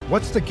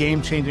What's the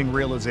game-changing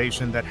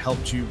realization that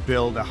helped you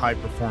build a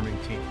high-performing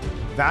team?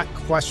 That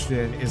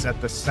question is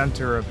at the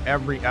center of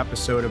every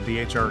episode of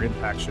the HR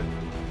Impact Show.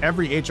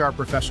 Every HR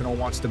professional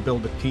wants to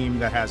build a team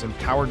that has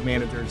empowered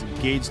managers,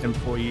 engaged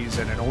employees,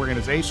 and an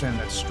organization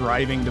that's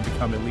striving to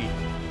become elite.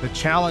 The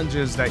challenge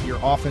is that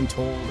you're often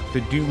told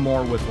to do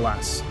more with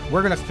less.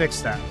 We're going to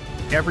fix that.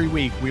 Every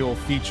week, we will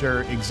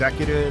feature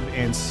executive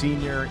and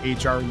senior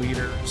HR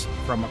leaders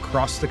from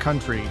across the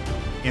country,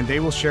 and they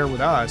will share with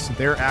us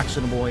their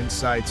actionable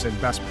insights and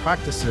best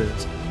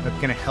practices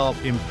that can help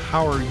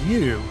empower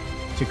you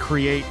to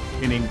create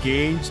an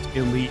engaged,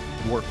 elite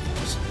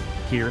workforce.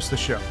 Here's the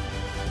show.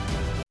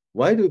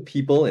 Why do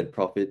people and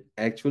profit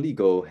actually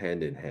go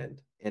hand in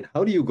hand? And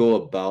how do you go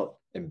about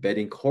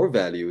embedding core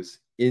values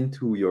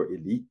into your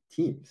elite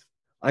teams?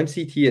 I'm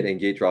CT at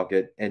Engage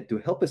Rocket, and to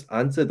help us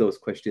answer those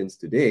questions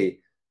today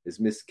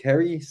is Miss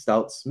Carrie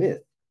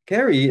Stout-Smith.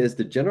 Carrie is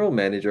the General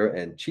Manager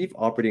and Chief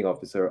Operating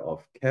Officer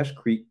of Cache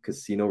Creek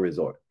Casino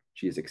Resort.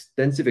 She has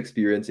extensive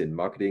experience in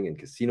marketing and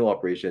casino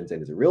operations,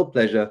 and it's a real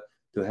pleasure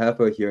to have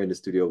her here in the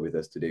studio with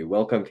us today.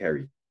 Welcome,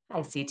 Carrie.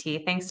 Hi,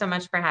 CT. Thanks so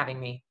much for having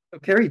me. So,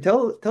 Carrie,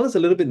 tell us a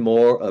little bit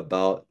more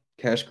about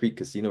Cache Creek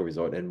Casino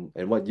Resort and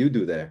what you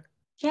do there.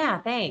 Yeah,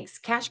 thanks.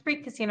 Cache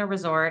Creek Casino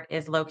Resort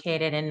is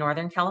located in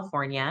Northern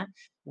California.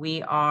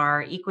 We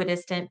are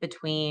equidistant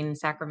between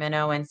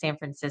Sacramento and San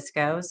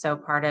Francisco, so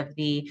part of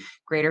the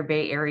Greater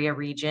Bay Area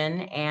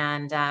region,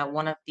 and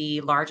one of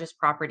the largest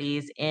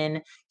properties in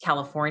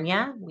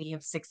California. We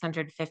have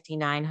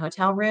 659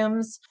 hotel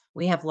rooms.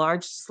 We have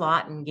large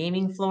slot and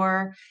gaming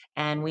floor,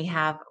 and we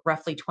have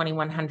roughly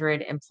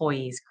 2,100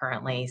 employees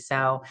currently.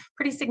 So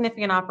pretty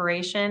significant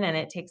operation, and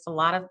it takes a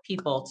lot of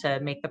people to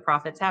make the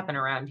profits happen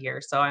around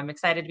here. So I'm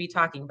excited to be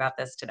talking about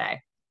this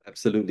today.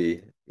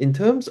 Absolutely. In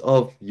terms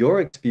of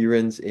your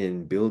experience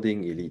in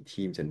building elite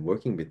teams and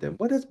working with them,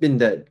 what has been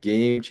that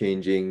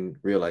game-changing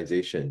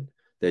realization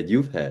that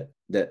you've had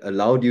that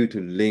allowed you to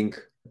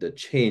link the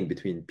chain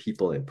between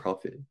people and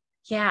profit?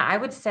 Yeah, I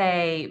would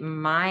say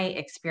my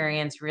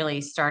experience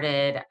really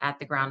started at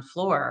the ground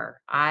floor.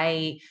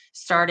 I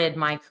started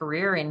my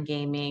career in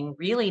gaming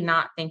really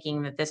not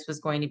thinking that this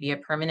was going to be a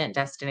permanent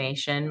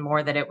destination,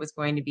 more that it was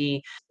going to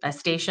be a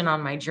station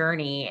on my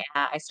journey.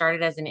 I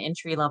started as an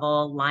entry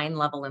level, line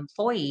level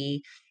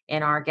employee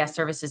in our guest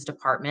services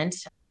department.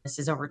 This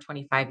is over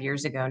 25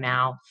 years ago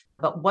now.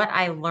 But what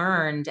I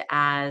learned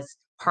as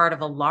part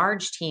of a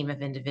large team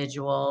of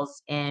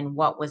individuals in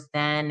what was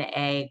then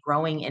a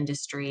growing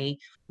industry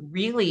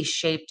really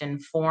shaped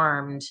and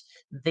formed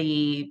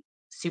the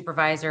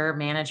supervisor,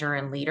 manager,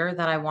 and leader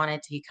that I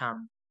wanted to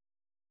become.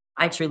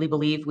 I truly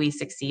believe we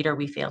succeed or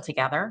we fail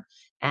together.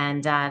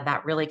 And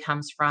that really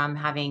comes from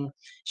having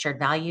shared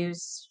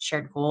values,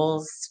 shared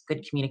goals,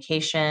 good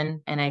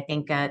communication. And I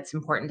think it's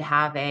important to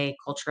have a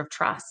culture of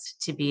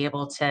trust to be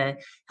able to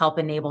help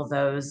enable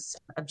those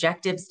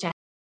objectives to.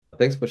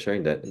 Thanks for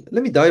sharing that.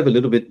 Let me dive a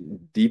little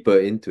bit deeper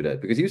into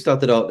that because you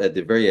started out at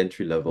the very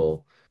entry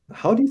level.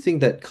 How do you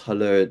think that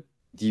colored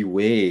the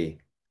way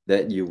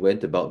that you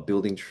went about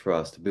building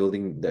trust,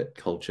 building that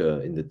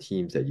culture in the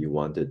teams that you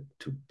wanted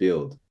to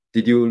build?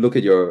 Did you look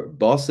at your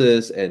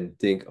bosses and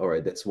think, all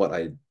right, that's what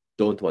I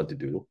don't want to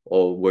do?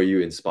 Or were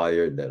you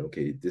inspired that,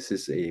 okay, this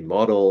is a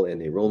model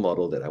and a role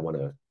model that I want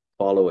to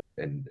follow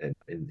and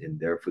in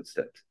their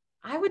footsteps?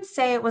 I would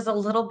say it was a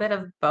little bit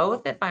of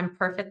both, if I'm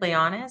perfectly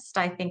honest.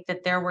 I think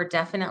that there were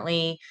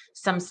definitely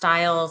some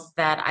styles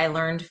that I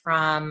learned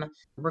from,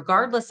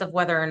 regardless of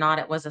whether or not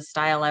it was a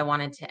style I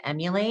wanted to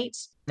emulate.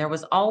 There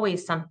was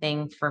always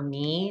something for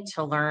me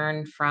to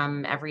learn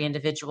from every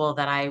individual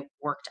that I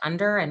worked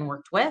under and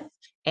worked with.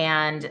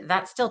 And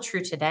that's still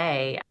true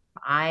today.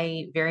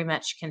 I very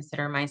much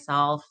consider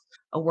myself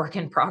a work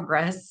in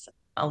progress,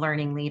 a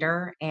learning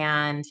leader.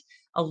 And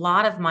a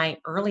lot of my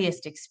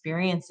earliest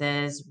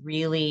experiences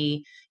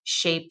really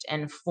shaped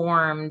and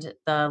formed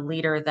the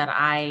leader that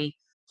I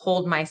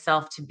hold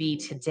myself to be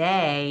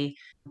today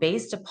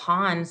based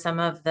upon some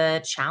of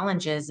the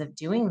challenges of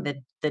doing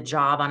the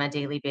job on a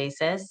daily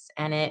basis.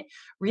 And it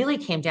really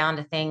came down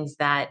to things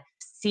that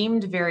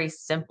seemed very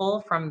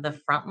simple from the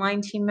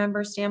frontline team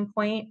member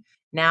standpoint.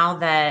 Now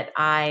that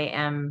I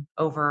am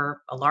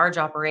over a large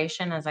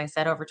operation, as I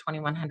said, over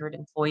 2,100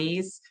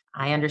 employees,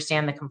 I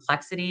understand the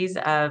complexities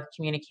of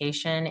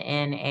communication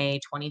in a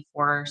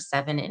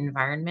 24/7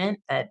 environment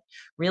that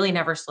really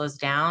never slows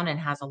down and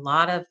has a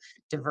lot of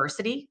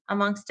diversity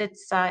amongst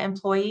its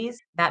employees.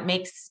 That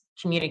makes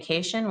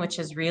communication, which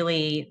is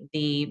really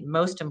the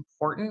most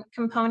important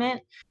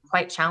component,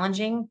 quite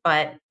challenging,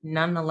 but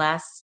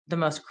nonetheless the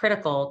most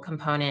critical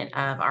component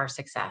of our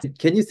success.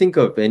 Can you think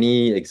of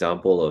any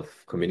example of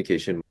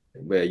communication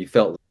where you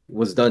felt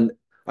was done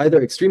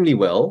either extremely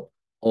well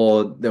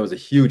or there was a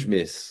huge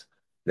miss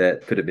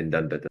that could have been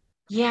done better?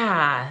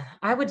 Yeah,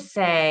 I would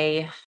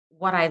say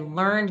what I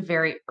learned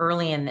very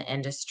early in the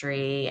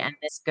industry, and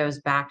this goes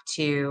back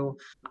to,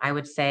 I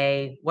would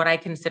say, what I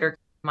consider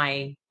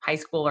my high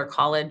school or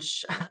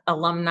college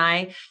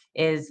alumni,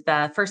 is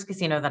the first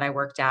casino that I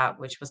worked at,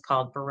 which was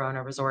called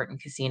Verona Resort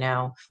and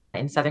Casino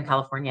in Southern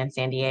California and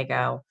San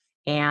Diego.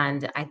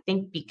 And I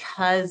think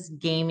because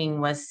gaming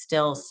was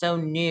still so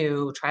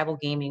new, tribal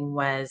gaming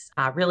was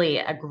really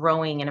a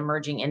growing and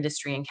emerging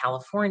industry in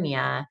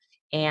California.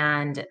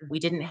 And we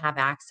didn't have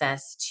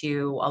access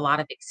to a lot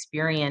of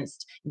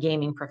experienced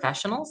gaming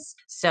professionals.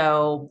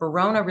 So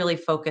Verona really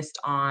focused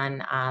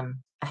on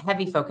a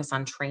heavy focus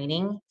on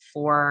training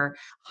for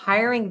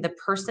hiring the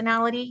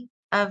personality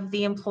of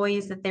the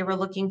employees that they were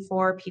looking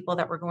for, people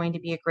that were going to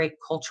be a great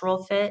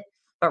cultural fit,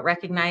 but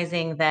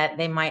recognizing that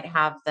they might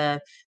have the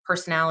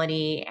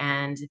personality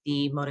and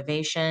the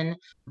motivation,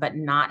 but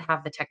not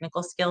have the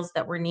technical skills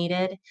that were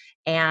needed.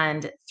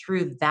 And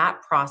through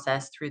that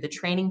process, through the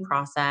training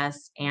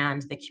process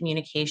and the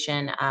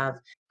communication of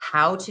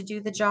how to do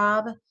the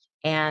job,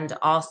 and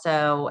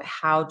also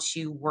how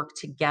to work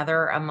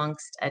together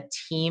amongst a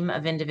team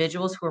of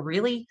individuals who are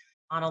really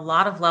on a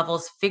lot of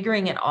levels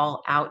figuring it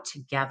all out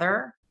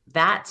together.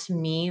 That to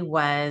me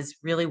was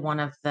really one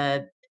of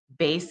the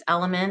base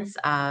elements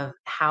of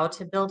how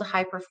to build a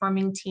high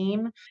performing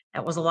team.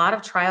 It was a lot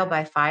of trial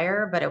by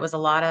fire, but it was a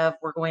lot of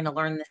we're going to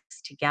learn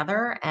this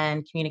together,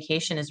 and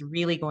communication is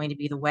really going to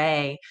be the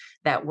way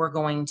that we're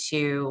going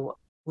to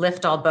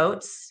lift all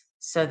boats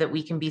so that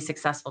we can be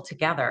successful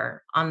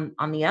together.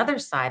 On the other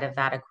side of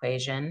that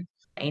equation,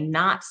 a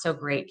not so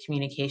great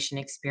communication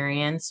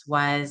experience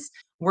was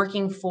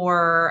working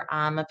for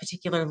a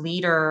particular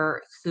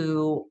leader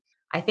who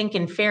I think,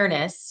 in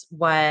fairness,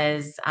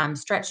 was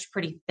stretched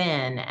pretty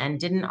thin and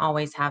didn't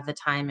always have the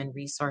time and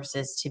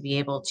resources to be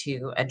able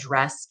to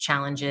address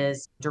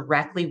challenges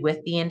directly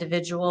with the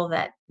individual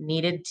that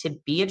needed to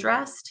be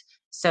addressed.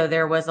 So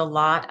there was a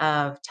lot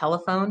of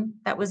telephone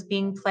that was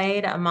being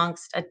played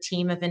amongst a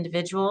team of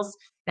individuals.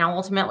 Now,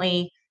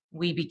 ultimately,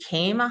 we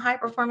became a high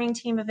performing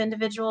team of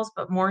individuals,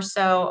 but more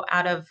so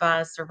out of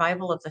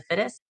survival of the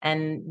fittest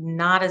and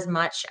not as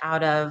much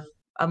out of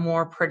a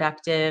more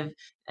productive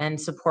and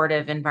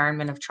supportive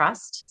environment of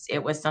trust.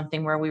 It was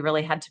something where we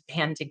really had to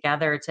band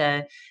together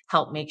to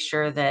help make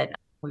sure that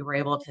we were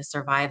able to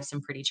survive some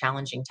pretty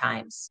challenging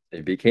times.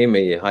 It became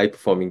a high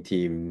performing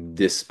team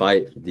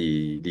despite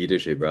the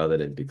leadership rather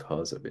than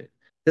because of it.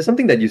 There's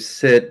something that you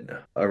said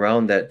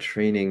around that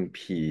training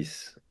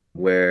piece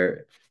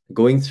where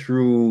going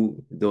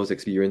through those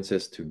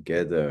experiences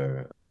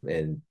together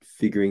and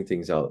figuring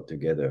things out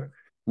together.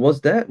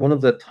 Was that one of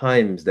the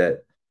times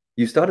that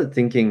you started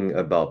thinking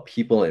about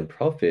people and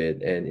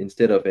profit, and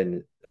instead of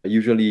an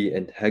usually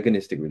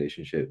antagonistic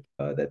relationship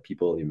that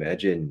people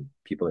imagine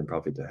people and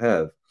profit to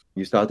have,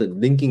 you started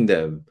linking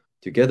them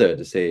together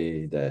to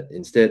say that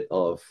instead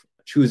of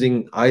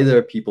choosing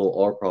either people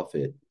or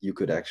profit, you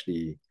could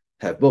actually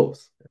have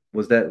both.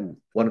 Was that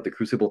one of the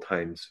crucible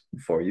times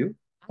for you?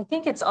 I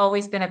think it's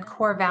always been a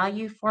core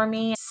value for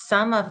me.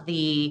 Some of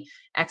the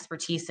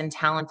expertise and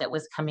talent that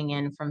was coming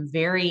in from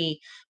very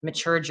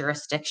mature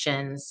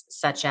jurisdictions,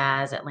 such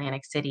as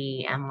Atlantic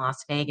City and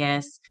Las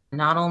Vegas,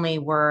 not only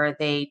were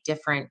they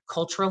different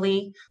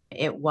culturally,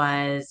 it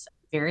was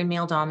very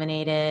male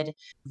dominated,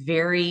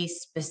 very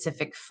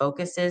specific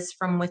focuses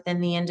from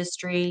within the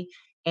industry.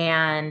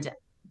 And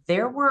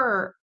there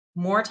were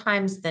more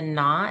times than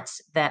not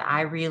that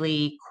I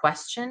really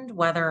questioned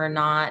whether or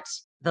not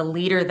the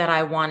leader that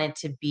I wanted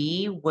to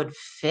be would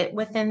fit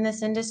within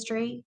this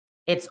industry.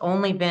 It's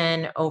only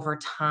been over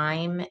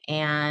time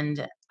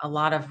and a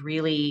lot of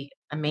really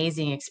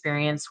amazing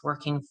experience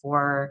working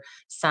for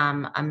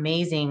some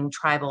amazing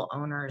tribal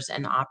owners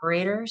and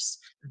operators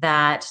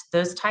that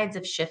those tides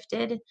have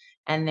shifted,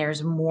 and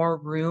there's more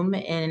room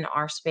in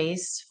our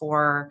space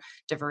for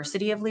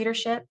diversity of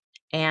leadership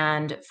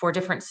and for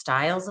different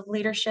styles of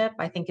leadership.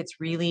 I think it's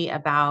really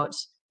about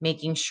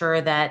making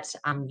sure that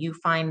you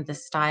find the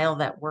style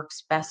that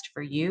works best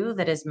for you,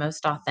 that is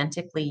most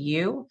authentically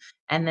you,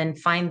 and then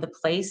find the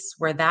place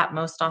where that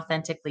most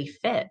authentically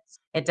fits.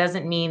 It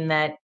doesn't mean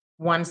that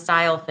one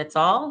style fits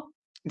all,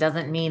 it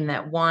doesn't mean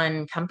that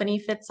one company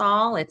fits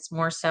all. It's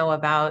more so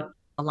about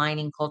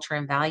aligning culture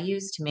and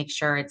values to make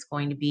sure it's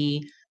going to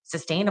be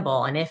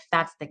sustainable. And if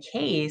that's the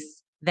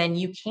case, then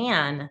you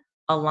can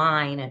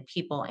align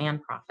people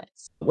and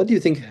profits. What do you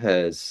think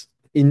has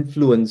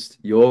influenced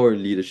your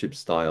leadership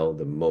style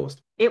the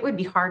most? It would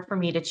be hard for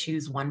me to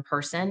choose one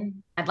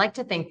person. I'd like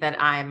to think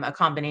that I'm a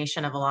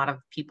combination of a lot of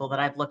people that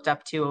I've looked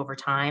up to over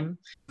time.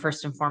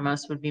 First and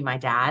foremost would be my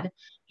dad.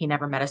 He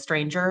never met a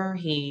stranger.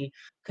 He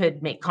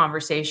could make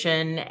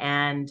conversation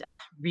and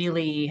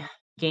really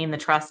gain the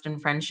trust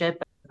and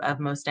friendship of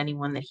most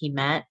anyone that he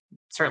met.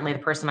 Certainly the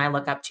person I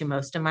look up to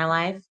most in my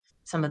life.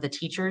 Some of the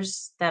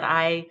teachers that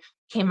I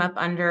came up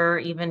under,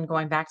 even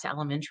going back to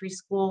elementary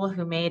school,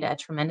 who made a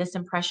tremendous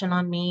impression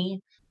on me.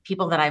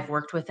 People that I've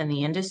worked with in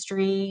the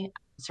industry.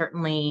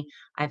 Certainly,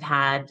 I've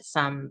had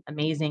some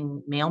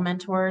amazing male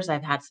mentors.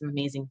 I've had some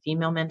amazing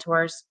female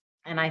mentors.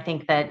 And I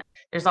think that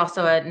there's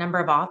also a number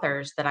of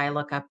authors that I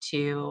look up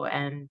to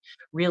and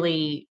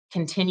really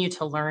continue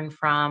to learn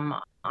from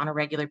on a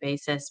regular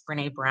basis.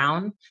 Brene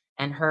Brown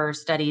and her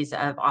studies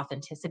of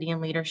authenticity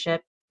and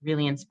leadership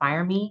really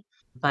inspire me.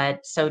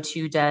 But so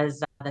too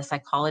does the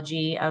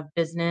psychology of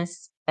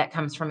business that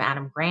comes from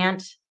Adam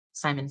Grant,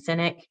 Simon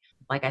Sinek.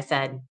 Like I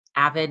said,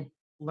 avid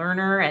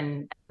learner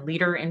and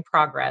leader in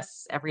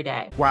progress every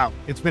day. Wow,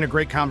 it's been a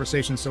great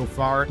conversation so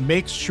far.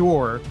 Make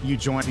sure you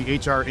join the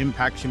HR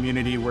Impact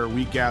community, where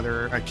we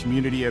gather a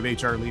community of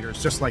HR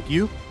leaders just like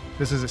you.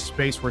 This is a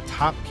space where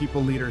top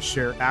people leaders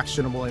share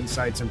actionable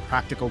insights and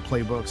practical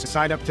playbooks.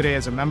 Sign up today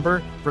as a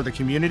member for the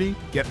community.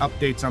 Get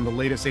updates on the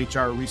latest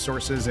HR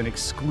resources and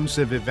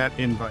exclusive event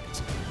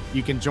invites.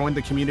 You can join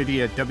the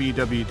community at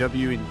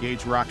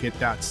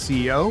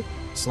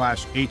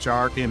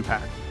www.engagerocket.co/HR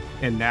Impact.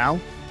 And now,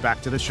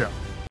 back to the show.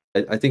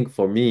 I think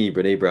for me,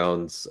 Brene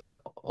Brown's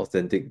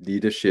authentic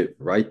leadership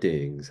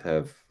writings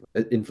have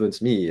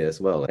influenced me as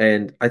well.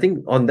 And I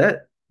think on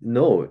that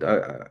note,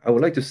 I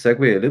would like to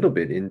segue a little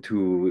bit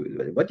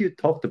into what you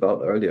talked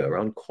about earlier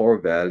around core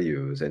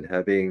values and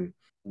having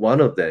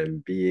one of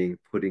them being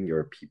putting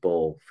your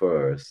people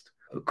first.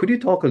 Could you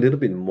talk a little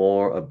bit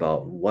more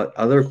about what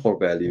other core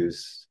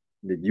values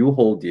that you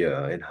hold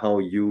dear and how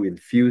you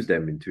infuse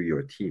them into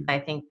your team? I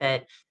think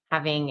that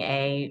having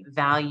a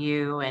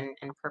value and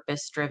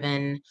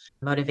purpose-driven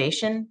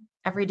motivation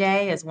every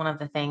day is one of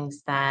the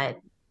things that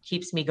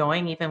keeps me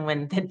going, even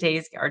when the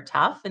days are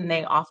tough, and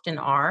they often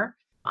are.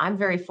 I'm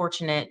very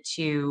fortunate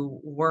to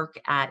work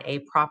at a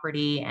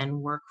property and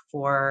work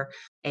for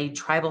a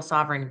tribal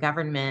sovereign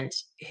government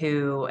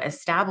who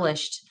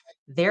established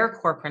their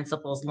core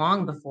principles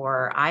long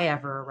before I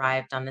ever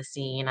arrived on the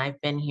scene.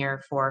 I've been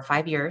here for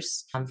 5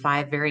 years,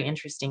 5 very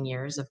interesting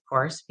years, of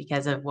course,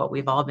 because of what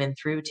we've all been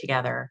through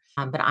together.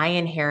 But I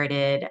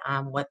inherited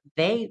what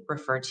they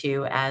refer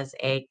to as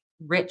a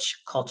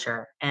rich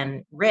culture.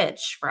 And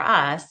rich for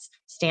us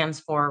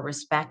stands for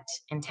respect,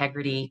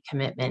 integrity,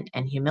 commitment,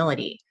 and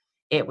humility.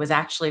 It was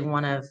actually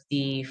one of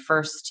the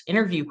first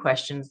interview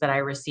questions that I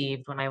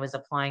received when I was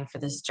applying for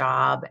this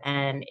job.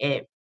 And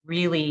it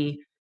really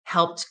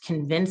helped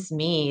convince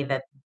me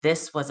that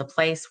this was a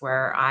place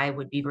where I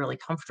would be really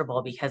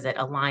comfortable because it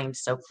aligned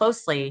so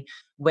closely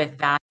with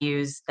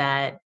values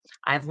that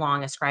I've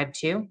long ascribed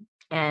to.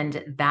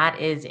 And that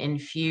is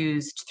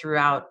infused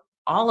throughout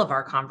all of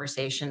our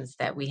conversations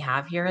that we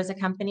have here as a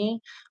company.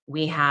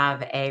 We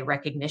have a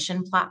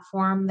recognition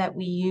platform that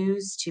we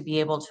use to be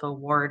able to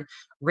award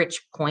rich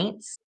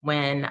points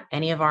when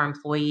any of our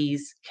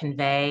employees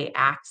convey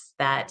acts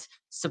that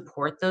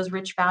support those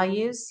rich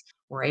values.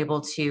 We're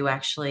able to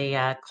actually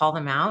call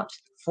them out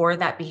for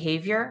that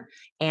behavior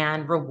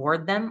and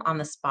reward them on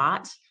the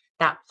spot.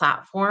 That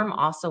platform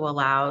also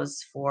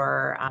allows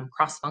for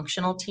cross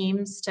functional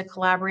teams to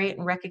collaborate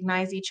and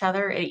recognize each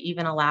other. It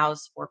even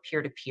allows for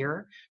peer to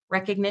peer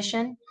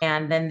recognition.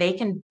 And then they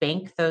can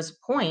bank those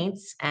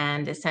points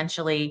and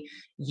essentially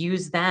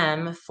use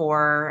them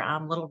for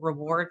little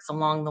rewards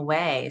along the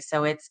way.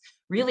 So it's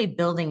really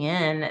building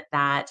in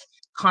that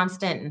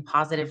constant and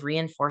positive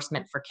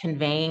reinforcement for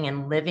conveying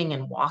and living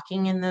and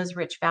walking in those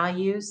rich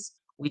values.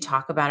 We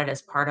talk about it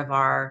as part of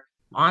our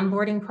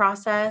onboarding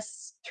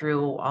process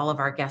through all of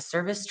our guest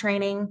service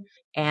training,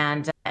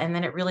 and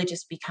then it really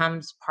just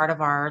becomes part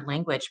of our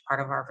language, part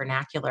of our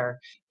vernacular,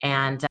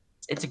 and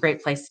it's a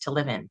great place to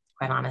live in,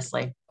 quite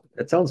honestly.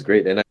 That sounds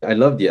great. And I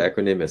love the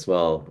acronym as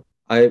well.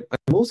 I'm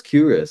most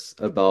curious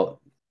about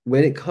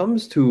when it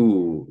comes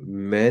to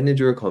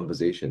manager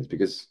conversations,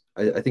 because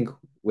I think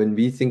when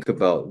we think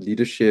about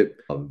leadership,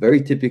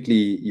 very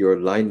typically your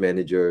line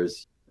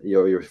managers,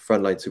 your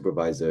frontline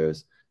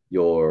supervisors,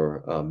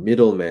 your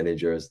middle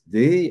managers,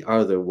 they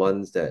are the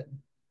ones that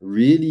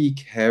really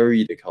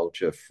carry the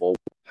culture forward.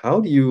 How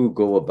do you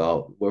go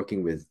about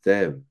working with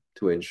them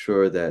to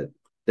ensure that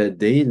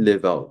they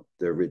live out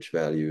their rich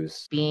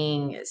values?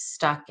 Being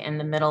stuck in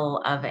the middle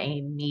of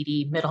a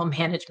meaty middle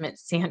management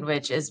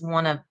sandwich is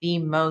one of the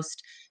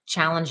most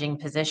challenging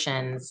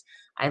positions.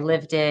 I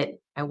lived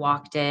it, I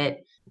walked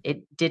it.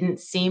 It didn't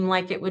seem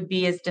like it would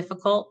be as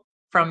difficult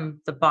from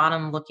the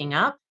bottom looking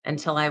up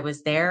until I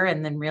was there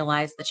and then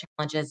realized the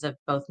challenges of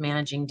both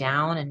managing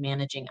down and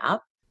managing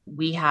up.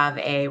 We have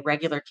a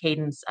regular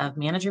cadence of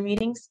manager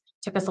meetings.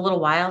 Took us a little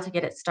while to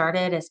get it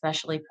started,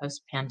 especially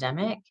post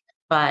pandemic,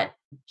 but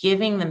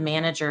giving the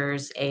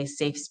managers a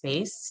safe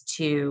space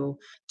to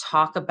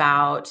talk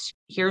about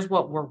here's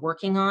what we're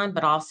working on,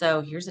 but also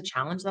here's a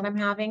challenge that I'm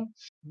having.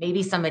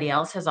 Maybe somebody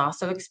else has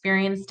also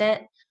experienced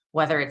it,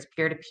 whether it's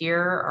peer to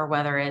peer or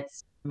whether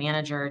it's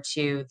manager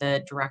to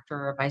the director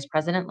or vice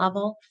president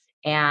level.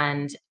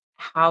 And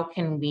how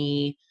can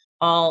we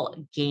all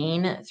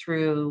gain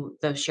through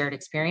those shared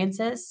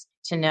experiences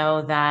to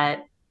know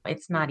that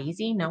it's not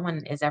easy. No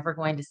one is ever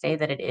going to say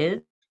that it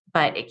is,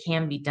 but it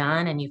can be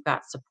done and you've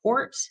got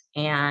support.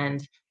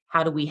 And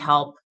how do we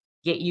help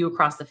get you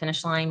across the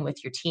finish line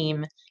with your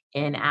team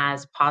in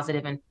as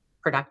positive and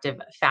productive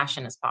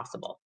fashion as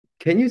possible?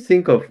 Can you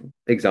think of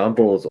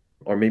examples,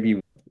 or maybe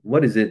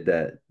what is it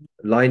that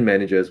line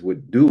managers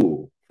would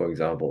do, for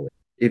example,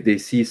 if they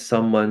see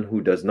someone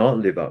who does not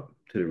live up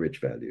to the rich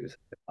values?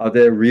 Are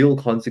there real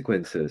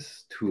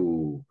consequences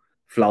to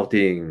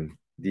flouting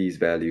these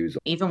values?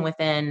 Even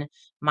within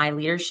my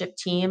leadership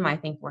team, I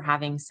think we're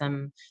having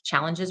some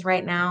challenges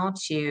right now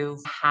to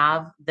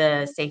have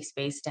the safe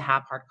space to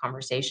have hard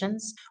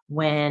conversations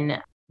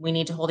when we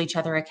need to hold each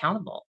other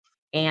accountable.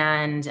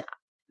 And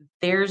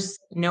there's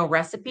no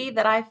recipe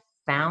that I've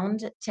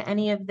found to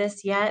any of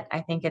this yet.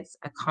 I think it's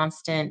a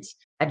constant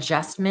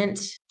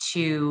adjustment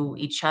to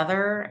each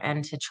other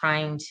and to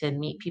trying to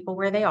meet people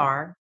where they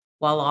are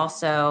while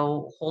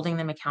also holding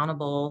them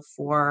accountable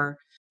for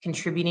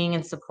contributing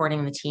and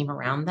supporting the team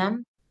around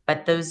them.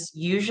 But those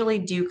usually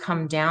do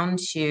come down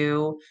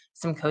to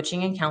some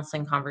coaching and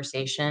counseling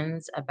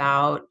conversations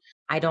about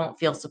I don't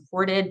feel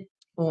supported,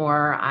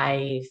 or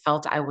I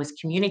felt I was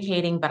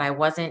communicating, but I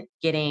wasn't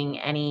getting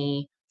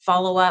any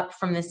follow up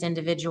from this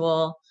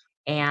individual.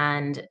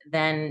 And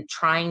then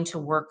trying to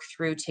work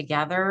through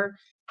together,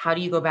 how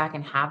do you go back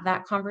and have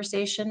that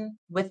conversation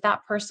with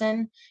that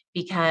person?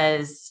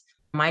 Because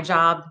my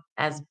job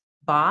as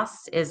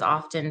boss is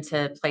often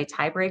to play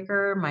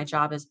tiebreaker. My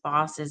job as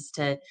boss is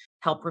to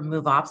help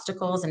remove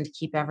obstacles and to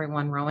keep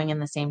everyone rowing in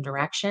the same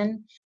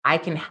direction. I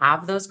can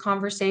have those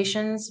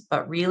conversations,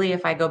 but really,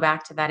 if I go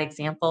back to that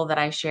example that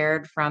I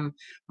shared from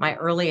my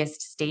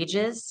earliest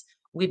stages,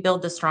 we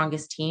build the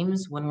strongest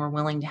teams when we're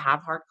willing to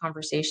have hard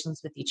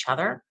conversations with each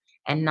other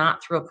and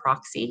not through a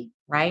proxy,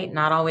 right?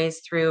 Not always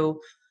through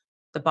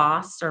the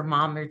boss or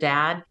mom or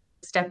dad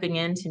stepping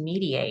in to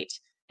mediate.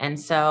 And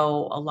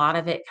so a lot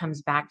of it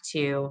comes back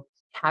to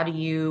how do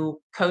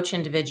you coach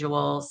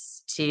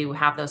individuals to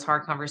have those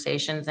hard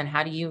conversations, and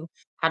how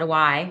do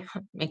I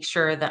make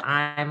sure that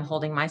I'm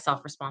holding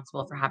myself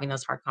responsible for having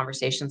those hard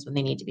conversations when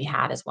they need to be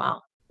had as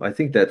well. I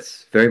think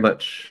that's very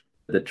much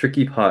the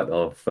tricky part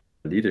of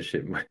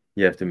leadership.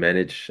 You have to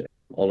manage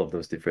all of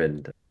those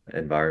different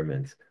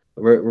environments.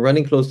 We're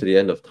running close to the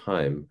end of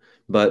time,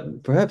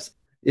 but perhaps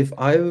if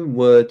I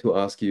were to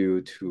ask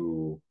you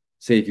to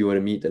say, if you were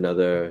to meet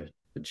another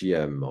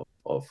GM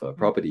of a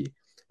property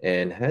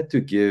and had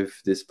to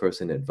give this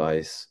person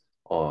advice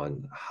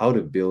on how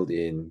to build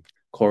in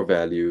core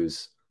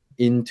values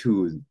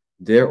into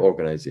their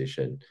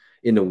organization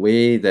in a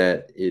way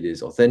that it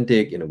is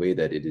authentic, in a way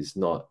that it is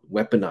not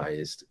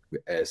weaponized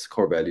as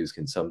core values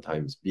can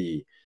sometimes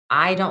be.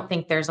 I don't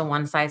think there's a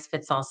one size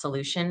fits all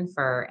solution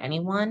for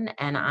anyone.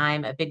 And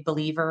I'm a big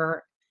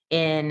believer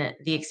in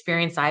the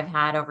experience I've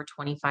had over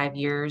 25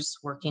 years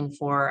working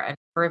for a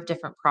number of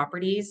different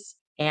properties.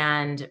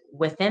 And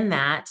within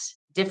that,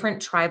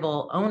 different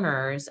tribal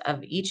owners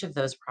of each of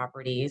those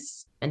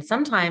properties, and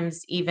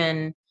sometimes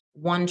even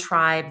one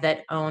tribe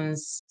that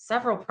owns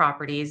several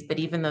properties, but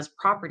even those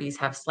properties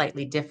have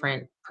slightly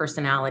different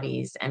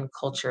personalities and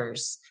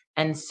cultures.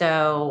 And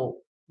so,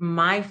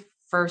 my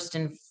first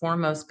and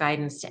foremost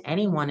guidance to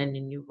anyone in a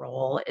new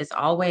role is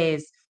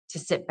always to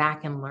sit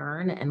back and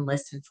learn and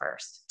listen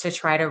first, to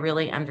try to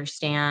really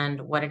understand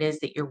what it is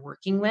that you're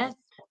working with,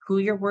 who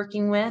you're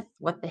working with,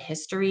 what the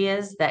history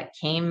is that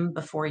came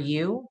before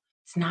you.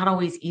 It's not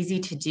always easy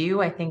to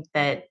do. I think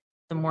that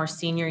the more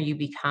senior you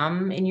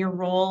become in your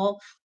role,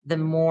 the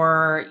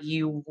more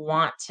you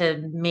want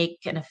to make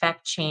an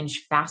effect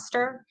change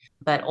faster.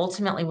 But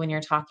ultimately, when you're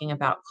talking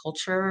about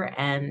culture,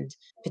 and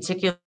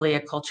particularly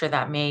a culture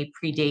that may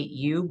predate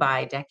you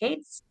by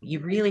decades, you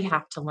really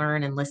have to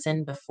learn and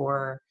listen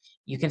before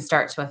you can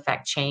start to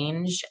affect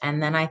change.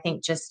 And then I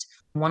think just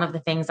one of the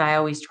things I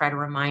always try to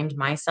remind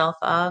myself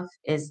of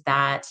is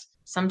that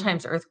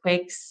sometimes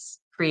earthquakes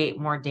create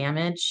more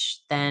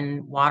damage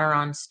than water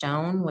on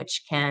stone,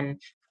 which can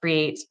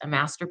create a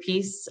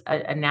masterpiece,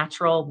 a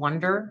natural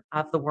wonder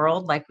of the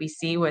world, like we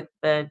see with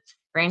the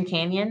Grand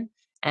Canyon.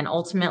 And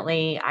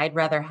ultimately, I'd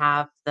rather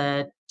have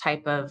the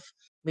type of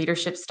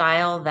leadership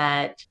style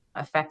that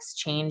affects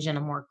change in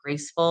a more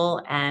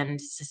graceful and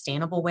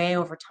sustainable way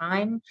over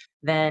time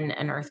than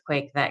an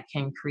earthquake that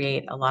can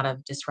create a lot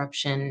of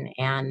disruption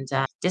and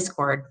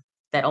discord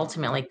that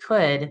ultimately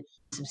could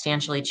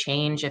substantially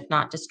change, if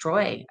not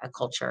destroy, a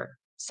culture.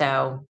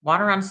 So,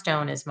 water on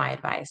stone is my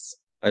advice.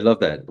 I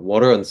love that.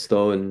 Water on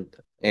stone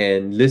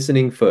and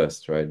listening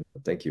first, right?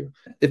 Thank you.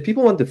 If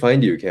people want to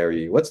find you,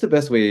 Carrie, what's the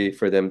best way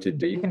for them to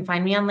do? You can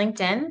find me on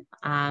LinkedIn,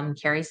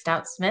 Carrie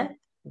Stout Smith.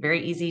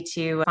 Very easy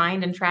to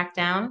find and track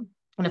down.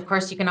 And of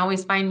course, you can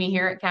always find me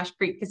here at Cache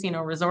Creek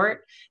Casino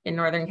Resort in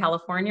Northern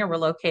California. We're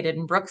located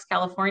in Brooks,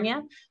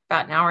 California,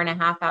 about an hour and a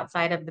half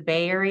outside of the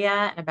Bay Area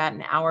and about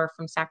an hour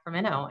from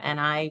Sacramento. And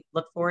I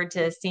look forward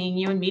to seeing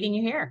you and meeting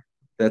you here.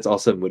 That's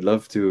awesome. Would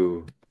love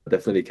to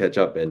definitely catch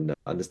up and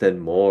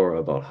understand more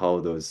about how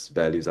those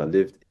values are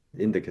lived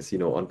in the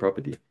casino on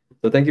property.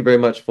 So thank you very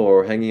much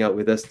for hanging out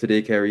with us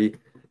today, Carrie.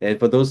 And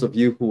for those of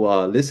you who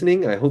are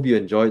listening, I hope you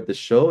enjoyed the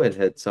show and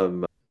had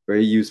some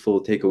very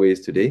useful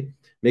takeaways today.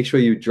 Make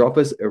sure you drop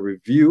us a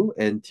review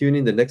and tune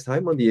in the next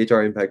time on the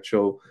HR Impact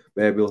Show,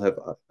 where we'll have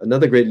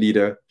another great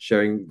leader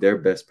sharing their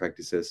best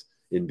practices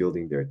in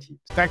building their teams.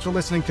 Thanks for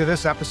listening to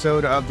this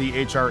episode of the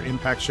HR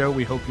Impact Show.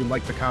 We hope you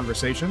liked the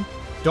conversation.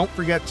 Don't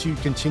forget to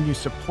continue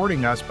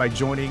supporting us by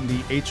joining the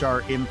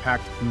HR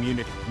Impact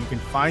community. You can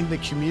find the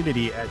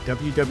community at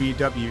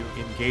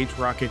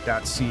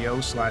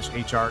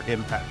www.engagerocket.co/HR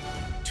Impact.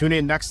 Tune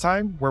in next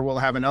time, where we'll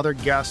have another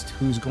guest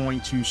who's going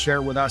to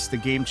share with us the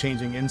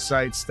game-changing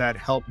insights that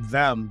help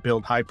them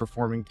build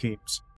high-performing teams.